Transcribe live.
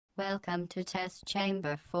Welcome to Test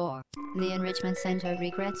Chamber 4. The Enrichment Center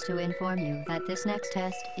regrets to inform you that this next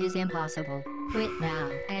test is impossible. Quit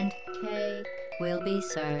now, and cake will be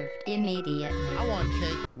served immediately. I want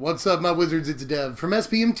cake. What's up, my wizards? It's Dev from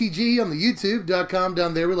SPMTG on the YouTube.com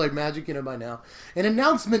down there. We like magic, you know by now. An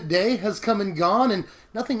announcement day has come and gone, and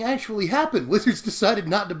nothing actually happened. Wizards decided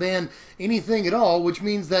not to ban anything at all, which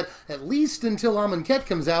means that at least until Amonkhet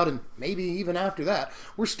comes out, and maybe even after that,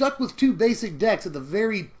 we're stuck with two basic decks at the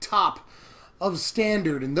very top of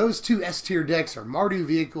Standard, and those two S-tier decks are Mardu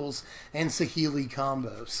Vehicles and Saheeli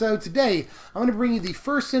Combo. So today, I'm going to bring you the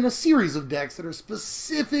first in a series of decks that are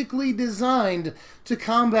specifically designed to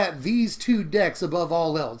combat these two decks above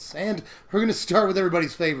all else. And we're going to start with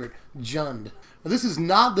everybody's favorite, Jund. Now, this is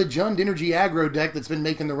not the Jund Energy aggro deck that's been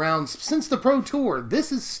making the rounds since the Pro Tour.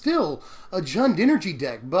 This is still a Jund Energy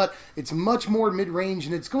deck, but it's much more mid-range,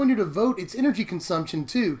 and it's going to devote its energy consumption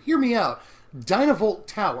to, hear me out, Dynavolt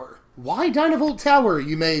Tower. Why Dynavolt Tower,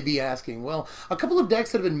 you may be asking? Well, a couple of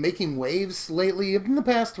decks that have been making waves lately, in the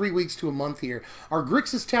past 3 weeks to a month here, are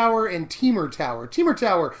Grixis Tower and Temur Tower. Temur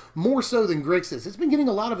Tower, more so than Grixis. It's been getting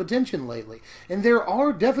a lot of attention lately, and there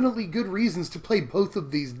are definitely good reasons to play both of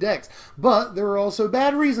these decks, but there are also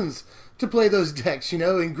bad reasons to play those decks. You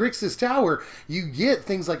know, in Grixis Tower, you get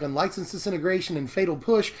things like Unlicensed Disintegration and Fatal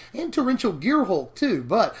Push, and Torrential Gearhulk too,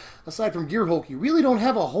 but aside from Gearhulk, you really don't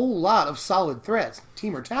have a whole lot of solid threats.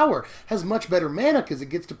 Temur Tower has much better mana because it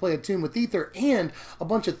gets to play Attune with Aether and a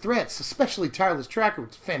bunch of threats, especially Tireless Tracker,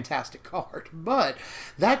 which is a fantastic card. But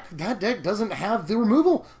that deck doesn't have the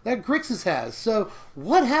removal that Grixis has. So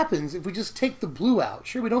what happens if we just take the blue out?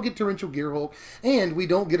 Sure, we don't get Torrential Gearhulk, and we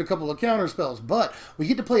don't get a couple of counter spells, but we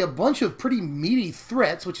get to play a bunch of pretty meaty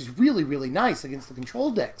threats, which is really, really nice against the control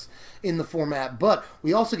decks in the format. But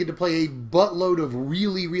we also get to play a buttload of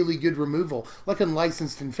really, really good removal, like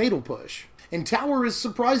Unlicensed and Fatal Push. And Tower is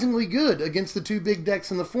surprisingly good against the two big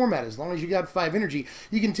decks in the format. As long as you got 5 energy,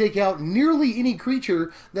 you can take out nearly any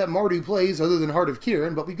creature that Mardu plays other than Heart of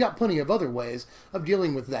Kiran, but we've got plenty of other ways of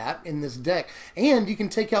dealing with that in this deck. And you can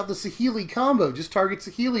take out the Saheeli Combo. Just target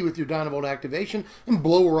Saheeli with your Dynavolt activation and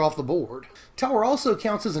blow her off the board. Tower also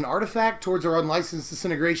counts as an artifact towards our Unlicensed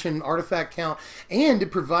Disintegration artifact count, and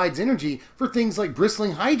it provides energy for things like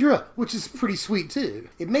Bristling Hydra, which is pretty sweet too.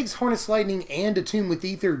 It makes Harness Lightning and Attune with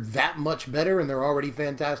Aether that much better, and they're already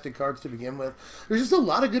fantastic cards to begin with. There's just a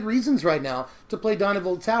lot of good reasons right now to play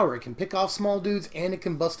Dynavolt Tower. It can pick off small dudes, and it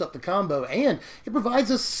can bust up the combo, and it provides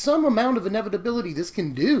us some amount of inevitability. This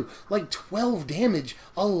can do like 12 damage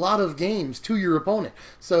a lot of games to your opponent.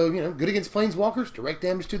 So, you know, good against Planeswalkers, direct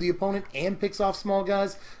damage to the opponent, and picks off small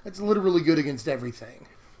guys. That's literally good against everything.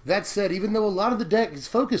 That said, even though a lot of the deck is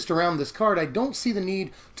focused around this card, I don't see the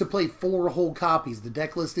need to play 4 whole copies. The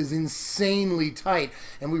deck list is insanely tight,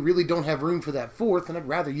 and we really don't have room for that 4th, and I'd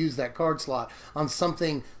rather use that card slot on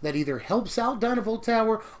something that either helps out Dynavolt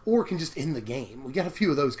Tower or can just end the game. We got a few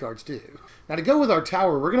of those cards too. Now, to go with our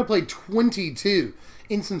tower, we're going to play 22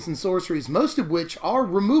 instants and sorceries, most of which are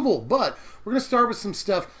removal, but we're going to start with some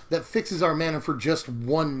stuff that fixes our mana for just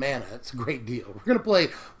 1 mana. It's a great deal. We're going to play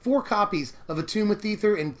 4 copies of Attune with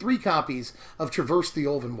Aether and 3 copies of Traverse the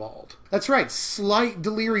Ulvenwald. That's right, slight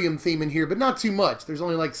Delirium theme in here, but not too much. There's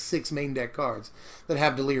only like 6 main deck cards that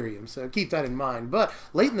have Delirium, so keep that in mind. But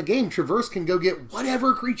late in the game, Traverse can go get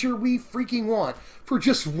whatever creature we freaking want for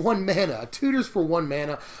just 1 mana. Tutors for 1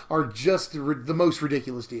 mana are just the most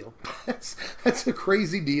ridiculous deal. That's a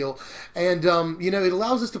crazy deal. And, you know, it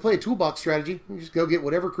allows us to play a toolbox strategy. We just go get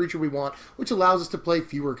whatever creature we want, which allows us to play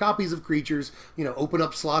fewer copies of creatures, you know, open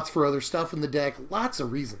up slots for other stuff in the deck. Lots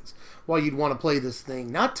of reasons why you'd want to play this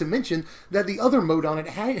thing. Not to mention that the other mode on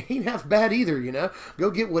it ain't half bad either, you know. Go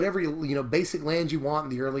get whatever, you know, basic lands you want in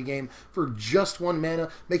the early game for just 1 mana,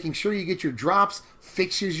 making sure you get your drops,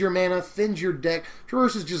 fixes your mana, thins your deck.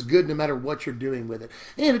 Traverse is just good no matter what you're doing with it.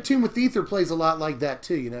 And Attune with Aether plays a lot like that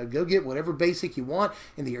too, you know. Go get whatever basic you want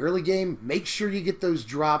in the early game, make sure you get those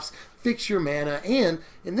drops, fix your mana, and,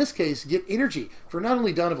 in this case, get energy for not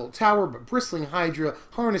only Dynavolt Tower, but Bristling Hydra,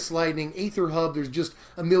 Harness Lightning, Aether Hub. There's just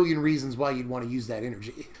a million reasons why you'd want to use that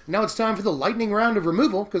energy. Now it's time for the lightning round of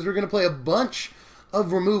removal, because we're going to play a bunch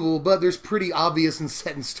of removal, but there's pretty obvious and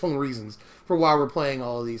set in stone reasons for why we're playing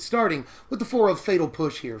all of these, starting with the 4 of Fatal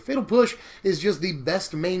Push here. Fatal Push is just the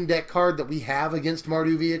best main deck card that we have against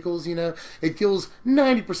Mardu Vehicles, you know. It kills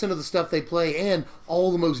 90% of the stuff they play, and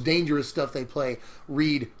all the most dangerous stuff they play.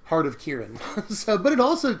 Read Heart of Kiran. But it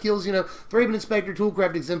also kills, you know, Thraben Inspector,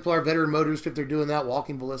 Toolcraft Exemplar, Veteran Motorist if they're doing that,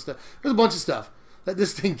 Walking Ballista. There's a bunch of stuff that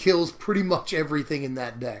this thing kills pretty much everything in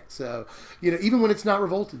that deck. So, even when it's not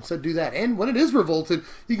revolted, so do that. And when it is revolted,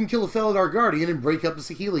 you can kill a Felidar Guardian and break up the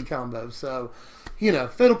Saheeli combo. So,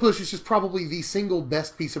 Fatal Push is just probably the single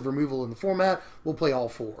best piece of removal in the format. We'll play all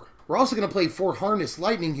 4. We're also going to play 4 Harness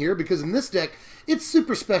Lightning here because in this deck, it's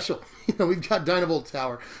super special. We've got Dynavolt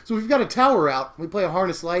Tower. So we've got a tower out. We play a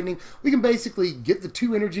Harness Lightning. We can basically get the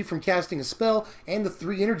 2 energy from casting a spell and the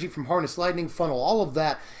 3 energy from Harness Lightning, funnel all of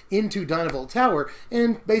that into Dynavolt Tower,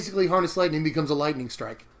 and basically Harness Lightning becomes a lightning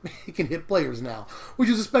strike. It can hit players now, which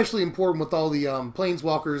is especially important with all the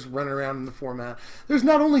Planeswalkers running around in the format. There's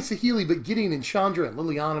not only Saheeli, but Gideon and Chandra and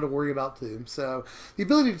Liliana to worry about too. So the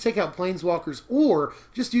ability to take out Planeswalkers or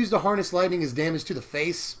just use the Harness Lightning as damage to the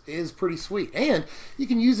face is pretty sweet. And you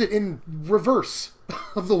can use it in reverse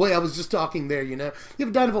of the way I was just talking there, You have a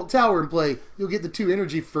Dynavolt Tower in play, you'll get the 2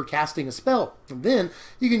 energy for casting a spell. And then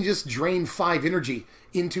you can just drain 5 energy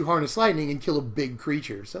into Harness Lightning and kill a big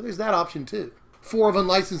creature. So there's that option too. 4 of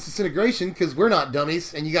Unlicensed Disintegration, because we're not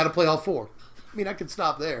dummies, and you got to play all 4. I could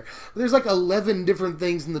stop there. But there's like 11 different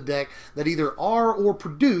things in the deck that either are or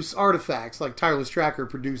produce artifacts, like Tireless Tracker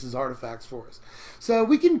produces artifacts for us. So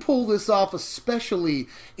we can pull this off, especially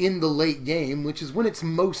in the late game, which is when it's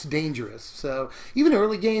most dangerous. So even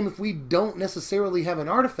early game, if we don't necessarily have an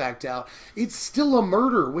artifact out, it's still a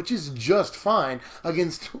murder, which is just fine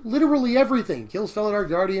against literally everything. Kills Felidar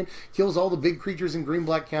Guardian, kills all the big creatures in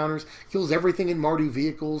green-black counters, kills everything in Mardu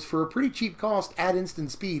vehicles for a pretty cheap cost at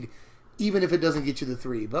instant speed, even if it doesn't get you the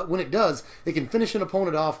 3. But when it does, it can finish an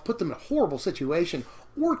opponent off, put them in a horrible situation,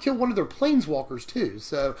 or kill one of their Planeswalkers too.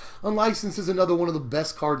 So Unlicensed is another one of the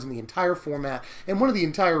best cards in the entire format, and one of the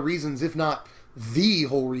entire reasons, if not the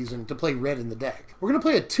whole reason, to play red in the deck. We're going to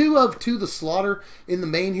play a 2 of To the Slaughter in the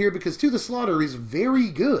main here, because To the Slaughter is very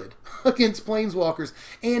good against Planeswalkers,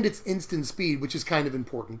 and it's instant speed, which is kind of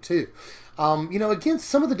important too. Against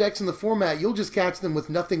some of the decks in the format, you'll just catch them with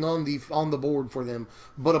nothing on the board for them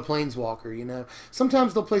but a Planeswalker,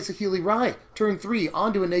 Sometimes they'll play Saheeli Rai, turn 3,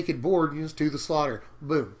 onto a naked board, and just To the Slaughter.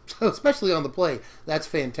 Boom. So especially on the play, that's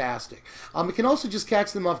fantastic. It can also just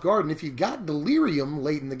catch them off guard, and if you've got Delirium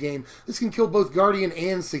late in the game, this can kill both Guardian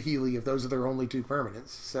and Saheeli if those are their only 2 permanents.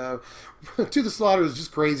 So To the Slaughter is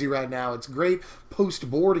just crazy right now. It's great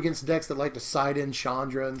post-board against decks that like to side in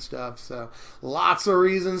Chandra and stuff, so lots of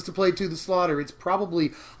reasons to play To the Slaughter. It's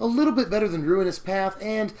probably a little bit better than Ruinous Path,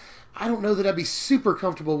 and I don't know that I'd be super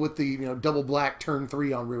comfortable with the double black turn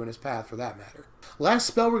 3 on Ruinous Path for that matter. Last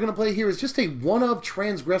spell we're going to play here is just a 1 of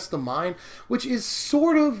Transgress the Mid, which is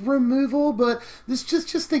sort of removal, but this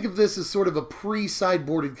just think of this as sort of a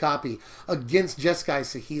pre-sideboarded copy against Jeskai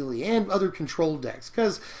Saheeli and other control decks,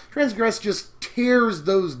 because Transgress just tears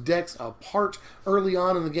those decks apart early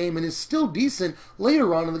on in the game and is still decent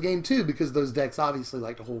later on in the game too, because those decks obviously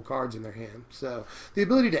like to hold cards in their hand. So the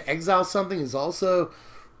ability to exile something is also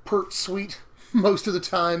pert sweet most of the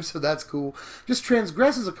time, so that's cool. Just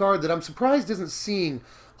Transgress is a card that I'm surprised isn't seeing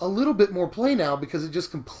a little bit more play now, because it just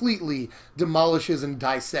completely demolishes and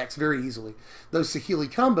dissects very easily those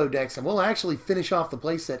Saheeli combo decks, and will actually finish off the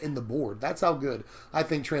playset in the board. That's how good I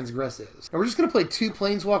think Transgress is. Now we're just going to play 2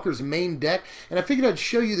 Planeswalkers main deck, and I figured I'd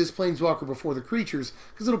show you this Planeswalker before the creatures,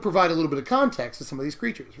 because it'll provide a little bit of context to some of these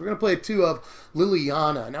creatures. We're going to play a 2 of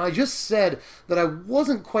Liliana. Now I just said that I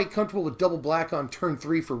wasn't quite comfortable with double black on turn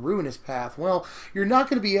 3 for Ruinous Path. Well, you're not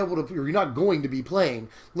going to be playing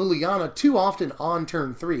Liliana too often on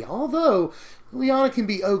turn 3. Although Liliana can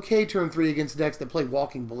be okay turn 3 against decks that play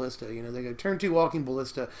Walking Ballista. They go turn 2 Walking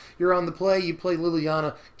Ballista. You're on the play, you play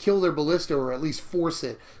Liliana, kill their Ballista, or at least force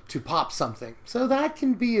it to pop something. So that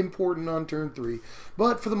can be important on turn 3.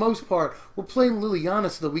 But for the most part, we're playing Liliana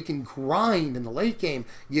so that we can grind in the late game,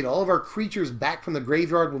 get all of our creatures back from the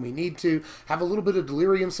graveyard when we need to, have a little bit of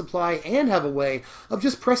Delirium supply, and have a way of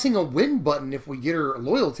just pressing a win button if we get her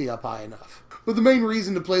loyalty up high enough. But the main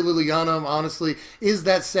reason to play Liliana, honestly, is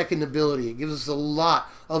that second ability. It gives us a lot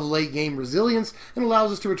of late game resilience and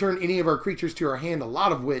allows us to return any of our creatures to our hand, a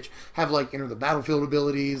lot of which have like enter the battlefield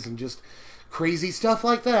abilities and just crazy stuff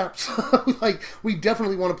like that. So we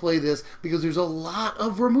definitely want to play this because there's a lot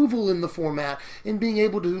of removal in the format, and being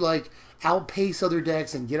able to outpace other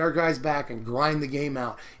decks and get our guys back and grind the game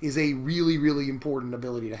out is a really, really important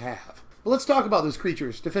ability to have. But let's talk about those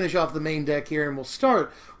creatures to finish off the main deck here, and we'll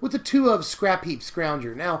start with the 2 of Scrapheap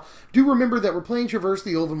Scrounger. Now, do remember that we're playing Traverse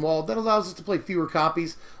the Ulvenwald. That allows us to play fewer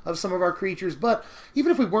copies of some of our creatures, but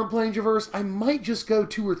even if we weren't playing Traverse, I might just go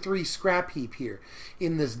 2 or 3 Scrapheap here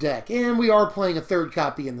in this deck. And we are playing a 3rd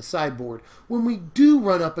copy in the sideboard when we do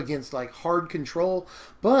run up against like hard control,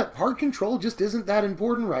 but hard control just isn't that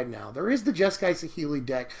important right now. There is the Jeskai Saheeli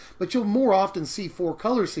deck, but you'll more often see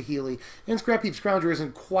 4-color Saheeli, and Scrapheap Scrounger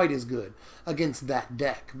isn't quite as good against that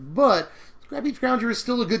deck. But Scrapheap Scrounger is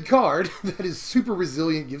still a good card that is super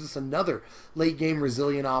resilient, gives us another late game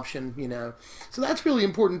resilient option, you know. So that's really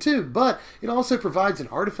important too, but it also provides an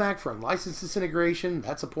artifact for unlicensed disintegration.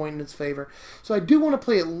 That's a point in its favor. So I do want to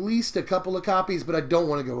play at least a couple of copies, but I don't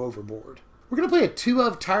want to go overboard. We're going to play a 2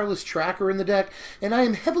 of Tireless Tracker in the deck, and I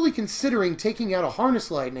am heavily considering taking out a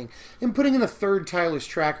Harness Lightning and putting in a 3rd Tireless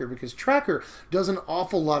Tracker, because Tracker does an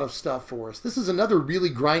awful lot of stuff for us. This is another really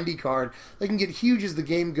grindy card that can get huge as the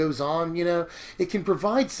game goes on, you know. It can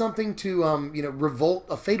provide something to, you know, revolt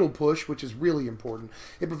a Fatal Push, which is really important.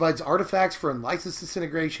 It provides artifacts for unlicensed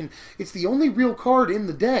disintegration. It's the only real card in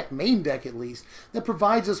the deck, main deck at least, that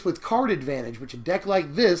provides us with card advantage, which a deck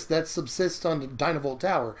like this that subsists on Dynavolt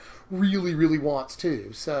Tower really wants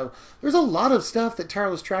too. So there's a lot of stuff that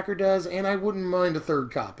Tireless Tracker does, and I wouldn't mind a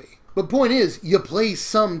 3rd copy. But point is, you play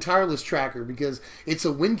some Tireless Tracker because it's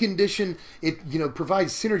a win condition. It, you know,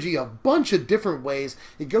 provides synergy a bunch of different ways.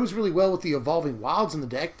 It goes really well with the Evolving Wilds in the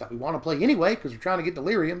deck that we want to play anyway because we're trying to get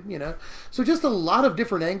Delirium, you know. So just a lot of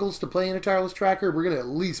different angles to play in a Tireless Tracker. We're going to at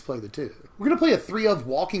least play the 2. We're going to play a 3 of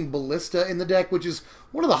Walking Ballista in the deck, which is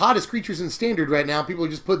one of the hottest creatures in Standard right now. People are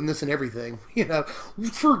just putting this in everything, you know,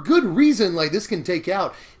 for good reason. Like, this can take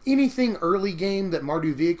out anything early game that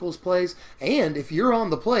Mardu Vehicles plays, and if you're on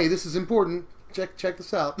the play, this is important. Check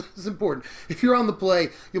this out. This is important. If you're on the play,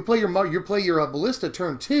 you'll play your Ballista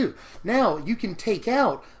turn 2. Now you can take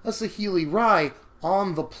out a Saheeli Rai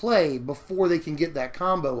on the play before they can get that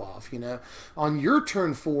combo off, you know. On your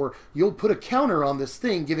turn 4, you'll put a counter on this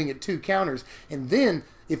thing, giving it 2 counters, and then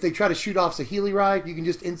if they try to shoot off Saheeli Rai, you can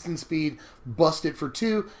just instant speed, bust it for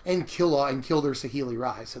 2, and kill their Saheeli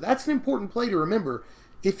Rai. So that's an important play to remember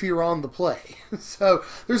if you're on the play. So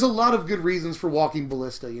there's a lot of good reasons for Walking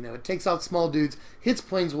Ballista. You know, it takes out small dudes, hits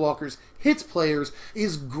Planeswalkers, hits players,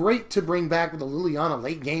 is great to bring back with a Liliana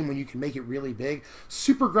late game when you can make it really big.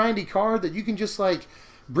 Super grindy card that you can just like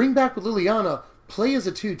bring back with Liliana, play as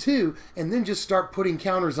a 2/2, and then just start putting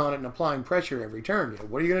counters on it and applying pressure every turn. You know,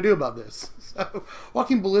 what are you going to do about this? So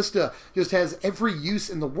Walking Ballista just has every use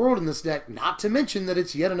in the world in this deck, not to mention that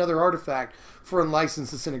it's yet another artifact for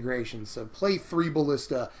unlicensed disintegration. So play 3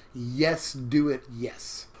 Ballista. Yes, do it.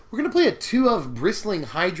 Yes. We're going to play a 2 of Bristling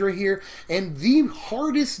Hydra here, and the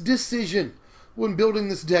hardest decision when building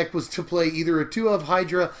this deck was to play either a 2 of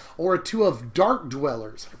Hydra or a 2 of Dark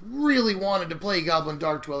Dwellers. I really wanted to play Goblin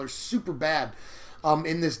Dark Dwellers super bad.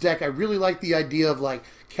 In this deck, I really like the idea of like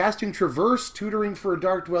casting Traverse, tutoring for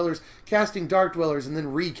Dark Dwellers, casting Dark Dwellers, and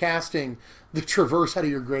then recasting the Traverse out of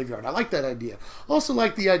your graveyard. I like that idea. Also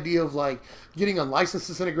like the idea of like getting Unlicensed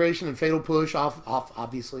Disintegration and Fatal Push off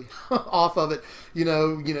obviously, off of it. You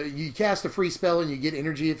know, you cast a free spell and you get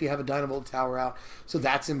energy if you have a Dynavolt Tower out. So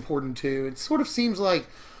that's important too. It sort of seems like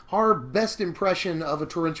our best impression of a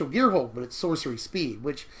Torrential Gearhulk, but it's sorcery speed,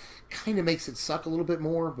 which kind of makes it suck a little bit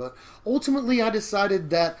more. But ultimately I decided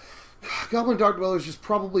that Goblin Dark Dwellers just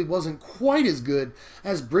probably wasn't quite as good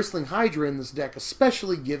as Bristling Hydra in this deck,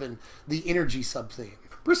 especially given the energy sub-theme.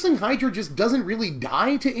 Bristling Hydra just doesn't really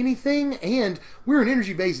die to anything, and we're an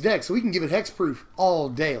energy-based deck, so we can give it hexproof all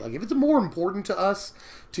day. Like, if it's more important to us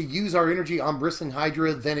to use our energy on Bristling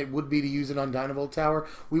Hydra than it would be to use it on Dynavolt Tower,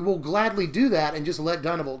 we will gladly do that and just let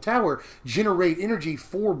Dynavolt Tower generate energy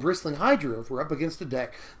for Bristling Hydra if we're up against a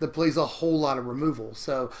deck that plays a whole lot of removal.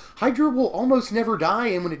 So Hydra will almost never die,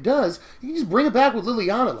 and when it does, you can just bring it back with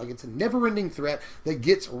Liliana. Like, it's a never-ending threat that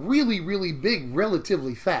gets really big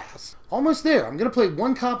relatively fast. Almost there. I'm going to play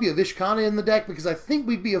 1 copy of Ishkana in the deck because I think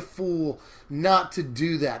we'd be a fool not to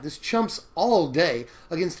do that. This chumps all day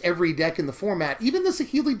against every deck in the format. Even the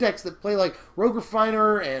Saheeli decks that play like Rogue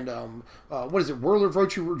Refiner and, Whirler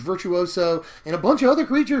Virtuoso and a bunch of other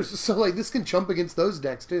creatures. So like this can chump against those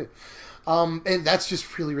decks too. And that's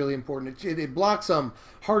just really important. It blocks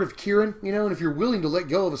Heart of Kiran, you know, and if you're willing to let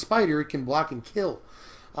go of a spider, it can block and kill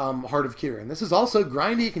Heart of Kiran. This is also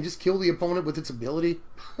grindy. It can just kill the opponent with its ability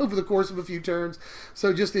over the course of a few turns.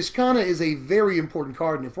 So just Ishkana is a very important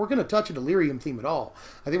card, and if we're going to touch a Delirium theme at all,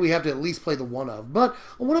 I think we have to at least play the 1 of. But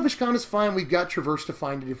a 1 of Ishkana is fine. We've got Traverse to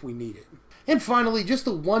find it if we need it. And finally, just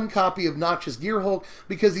the 1 copy of Noxious Gearhulk,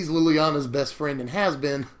 because he's Liliana's best friend and has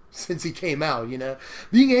been since he came out, you know.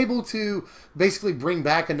 Being able to basically bring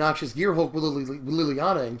back a Noxious Gearhulk with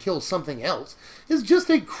Liliana and kill something else is just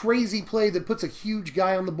a crazy play that puts a huge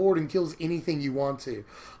guy on the board and kills anything you want to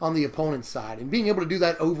on the opponent's side. And being able to do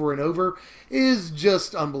that over and over is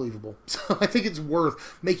just unbelievable. So I think it's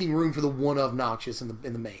worth making room for the one of Noxious in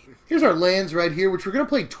the main. Here's our lands right here, which we're going to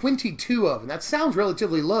play 22 of. And that sounds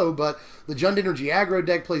relatively low, but the Jund Energy aggro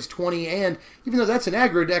deck plays 20, and even though that's an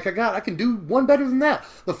aggro deck I can do one better than that.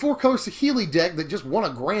 The 4-color Saheeli deck that just won a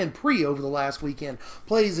Grand Prix over the last weekend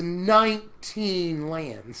plays 19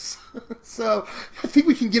 lands. So I think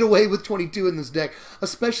we can get away with 22 in this deck,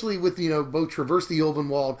 especially with, you know, both Traverse the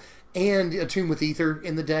Ulvenwald and Attune with Aether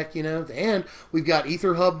in the deck, you know. And we've got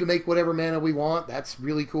Aether Hub to make whatever mana we want. That's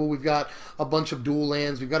really cool. We've got a bunch of dual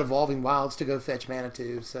lands. We've got Evolving Wilds to go fetch mana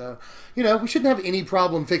to. So, you know, we shouldn't have any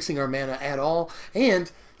problem fixing our mana at all. And,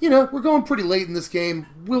 you know, we're going pretty late in this game.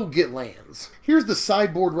 We'll get lands. Here's the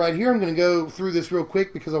sideboard right here. I'm going to go through this real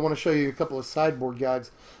quick because I want to show you a couple of sideboard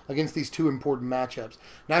guides against these two important matchups.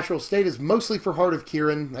 Natural State is mostly for Heart of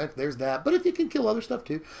Kiran. There's that. But it can kill other stuff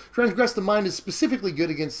too. Transgress the Mind is specifically good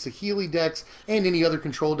against Saheeli decks and any other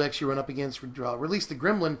control decks you run up against. Release the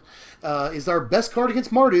Gremlin is our best card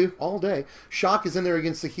against Mardu all day. Shock is in there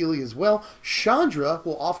against Saheeli as well. Chandra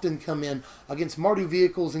will often come in against Mardu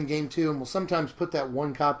vehicles in Game 2 and will sometimes put that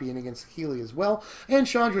one copy in against Saheeli as well. And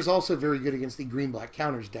Chandra is also very good against the green-black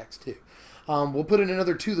counters decks too. We'll put in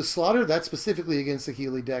another To the Slaughter. That's specifically against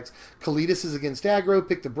Saheeli decks. Kalitas is against aggro.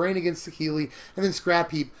 Pick the Brain against Saheeli. And then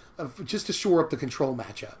Scrapheap just to shore up the control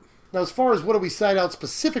matchup. Now, as far as what do we side out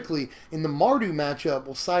specifically, in the Mardu matchup,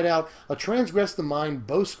 we'll side out a Transgress the Mind,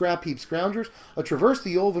 both Scrapheap Scroungers, a Traverse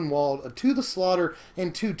the Ulvenwald, a To the Slaughter,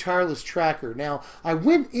 and 2 Tireless Tracker. Now, I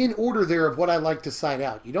went in order there of what I like to side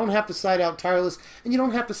out. You don't have to side out Tireless, and you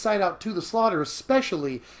don't have to side out To the Slaughter,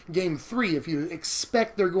 especially Game 3, if you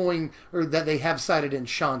expect they're going, or that they have sided in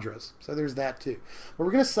Chandras. So there's that too. But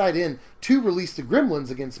we're going to side in 2 Release the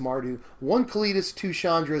Gremlins against Mardu, 1 Kalitas, 2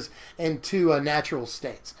 Chandras, and 2 Natural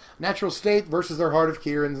States. Natural State versus their Heart of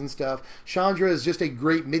Kirans and stuff. Chandra is just a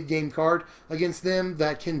great mid-game card against them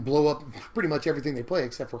that can blow up pretty much everything they play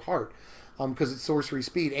except for Heart, because it's sorcery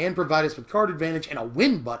speed, and provide us with card advantage and a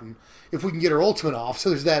win button if we can get our ultimate off. So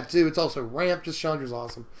there's that too. It's also ramp. Just Chandra's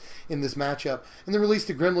awesome in this matchup. And then Release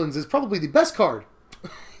the Gremlins is probably the best card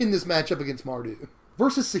in this matchup against Mardu.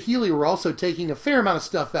 Versus Saheeli, we're also taking a fair amount of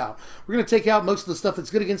stuff out. We're going to take out most of the stuff that's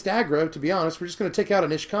good against aggro, to be honest. We're just going to take out an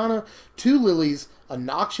Ishkana, 2 Lilies, a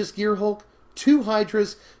Noxious Gearhulk, 2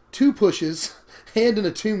 Hydras, 2 Pushes, and an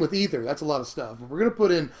Attune with Aether. That's a lot of stuff. But we're going to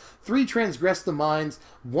put in 3 Transgress the Minds,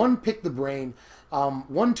 1 Pick the Brain,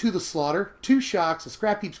 1 To the Slaughter, 2 Shocks, a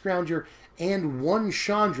Scrapheap Scrounger, and 1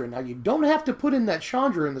 Chandra. Now, you don't have to put in that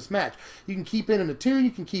Chandra in this match. You can keep in an Attune,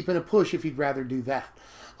 you can keep in a Push if you'd rather do that.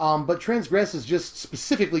 But Transgress is just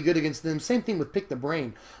specifically good against them. Same thing with Pick the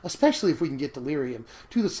Brain, especially if we can get Delirium.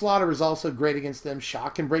 To the Slaughter is also great against them.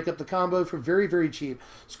 Shock can break up the combo for very, very cheap.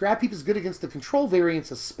 Scrapheap is good against the control variants,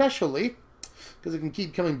 especially because it can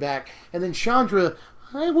keep coming back. And then Chandra,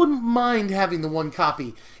 I wouldn't mind having the 1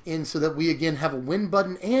 copy in so that we again have a win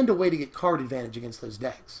button and a way to get card advantage against those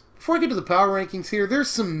decks. Before I get to the power rankings here, there's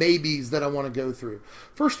some maybes that I want to go through.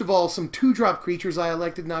 First of all, some 2-drop creatures I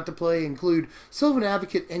elected not to play include Sylvan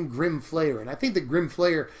Advocate and Grim Flayer. And I think that Grim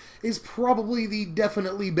Flayer is probably the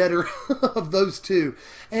definitely better of those two.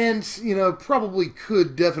 And, you know, probably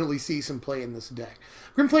could definitely see some play in this deck.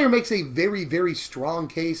 Grim Flayer makes a very, very strong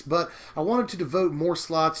case, but I wanted to devote more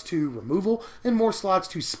slots to removal and more slots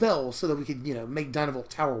to spells so that we could, you know, make Dynavolt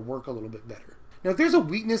Tower work a little bit better. Now, if there's a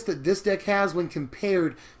weakness that this deck has when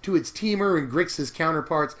compared to its Temur and Grixis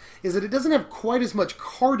counterparts, is that it doesn't have quite as much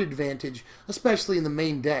card advantage, especially in the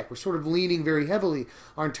main deck. We're sort of leaning very heavily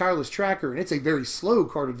on Tireless Tracker, and it's a very slow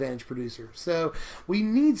card advantage producer. So we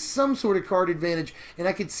need some sort of card advantage, and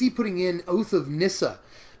I could see putting in Oath of Nissa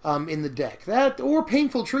in the deck. That, or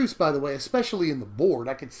Painful Truce, by the way, especially in the board.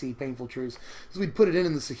 I could see Painful Truce, because we'd put it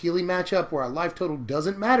in the Saheeli matchup where our life total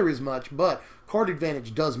doesn't matter as much, but card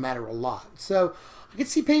advantage does matter a lot. So I could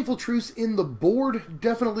see Painful Truce in the board,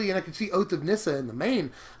 definitely, and I could see Oath of Nissa in the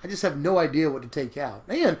main. I just have no idea what to take out.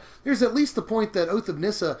 And there's at least the point that Oath of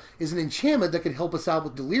Nissa is an enchantment that could help us out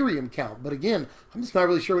with Delirium count, but again, I'm just not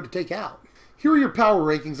really sure what to take out. Here are your power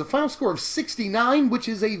rankings. A final score of 69, which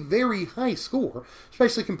is a very high score,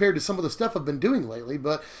 especially compared to some of the stuff I've been doing lately.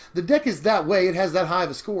 But the deck is that way. It has that high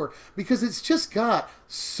of a score because it's just got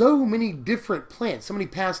so many different plants, so many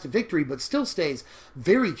paths to victory, but still stays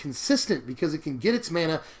very consistent because it can get its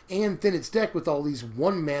mana and thin its deck with all these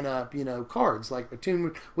 1 mana, cards like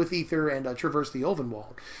Attune with Aether and Traverse the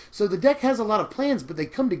Ulvenwald. So the deck has a lot of plans, but they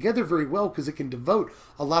come together very well because it can devote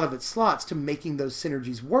a lot of its slots to making those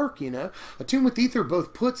synergies work, Attune with Aether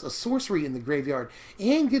both puts a sorcery in the graveyard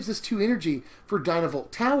and gives us 2 energy for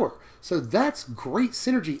Dynavolt Tower. So that's great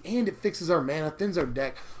synergy, and it fixes our mana, thins our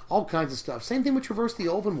deck, all kinds of stuff. Same thing with Traverse the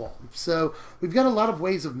Ulvenwald. So we've got a lot of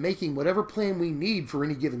ways of making whatever plan we need for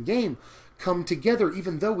any given game come together,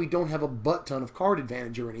 even though we don't have a butt ton of card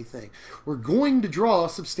advantage or anything. We're going to draw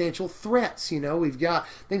substantial threats. We've got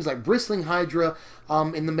things like Bristling Hydra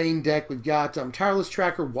in the main deck. We've got Tireless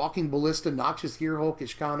Tracker, Walking Ballista, Noxious Gearhulk,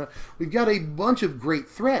 Ishkana. We've got a bunch of great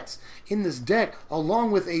threats in this deck, along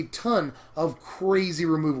with a ton of crazy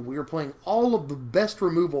removal. We are playing all of the best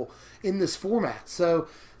removal in this format. So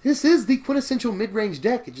this is the quintessential mid-range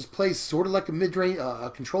deck. It just plays sort of like a mid-range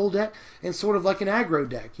control deck and sort of like an aggro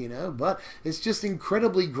deck, but it's just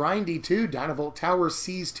incredibly grindy too. Dynavolt Tower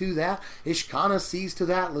sees to that. Ishkana sees to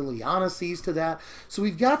that. Liliana sees to that. So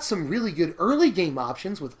we've got some really good early game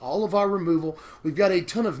options with all of our removal. We've got a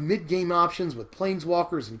ton of mid-game options with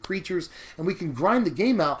Planeswalkers and creatures, and we can grind the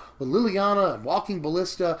game out with Liliana and Walking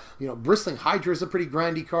Ballista. Bristling Hydra is a pretty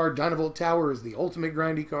grindy card. Dynavolt Tower is the ultimate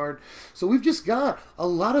grindy card. So we've just got a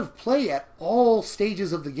lot of play at all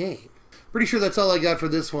stages of the game. Pretty sure that's all I got for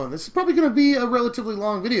this one. This is probably going to be a relatively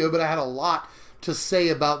long video, but I had a lot to say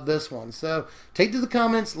about this one. So take to the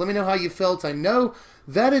comments, let me know how you felt. I know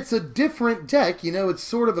that it's a different deck. It's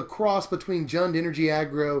sort of a cross between Jund Energy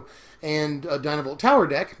Aggro and a Dynavolt Tower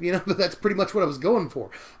deck, but that's pretty much what I was going for.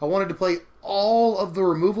 I wanted to play all of the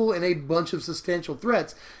removal and a bunch of substantial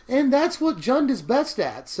threats, and that's what Jund is best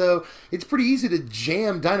at. So it's pretty easy to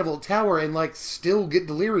jam Dynavolt Tower and still get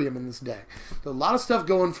Delirium in this deck. So a lot of stuff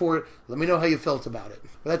going for it. Let me know how you felt about it.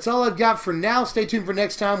 But that's all I've got for now. Stay tuned for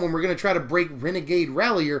next time when we're going to try to break Renegade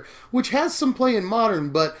Rallier, which has some play in Modern,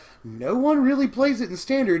 but no one really plays it in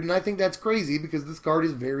Standard, and I think that's crazy because this card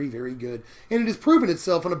is very, very good, and it has proven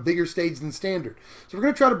itself on a bigger stage than Standard. So we're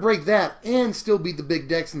going to try to break that and still beat the big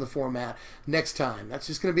decks in the format next time. That's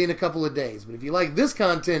just going to be in a couple of days. But if you like this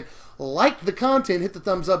content, like the content, hit the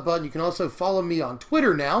thumbs up button. You can also follow me on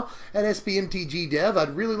Twitter now at SPMTGDev.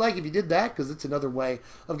 I'd really like if you did that because it's another way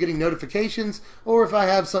of getting notifications, or if I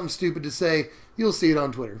have something stupid to say, you'll see it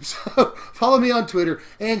on Twitter. So follow me on Twitter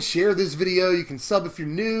and share this video. You can sub if you're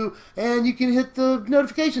new, and you can hit the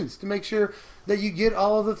notifications to make sure that you get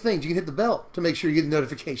all of the things. You can hit the bell to make sure you get the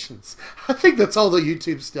notifications. I think that's all the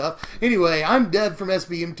YouTube stuff. Anyway, I'm Dev from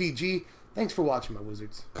SBMTG. Thanks for watching, my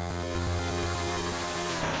wizards.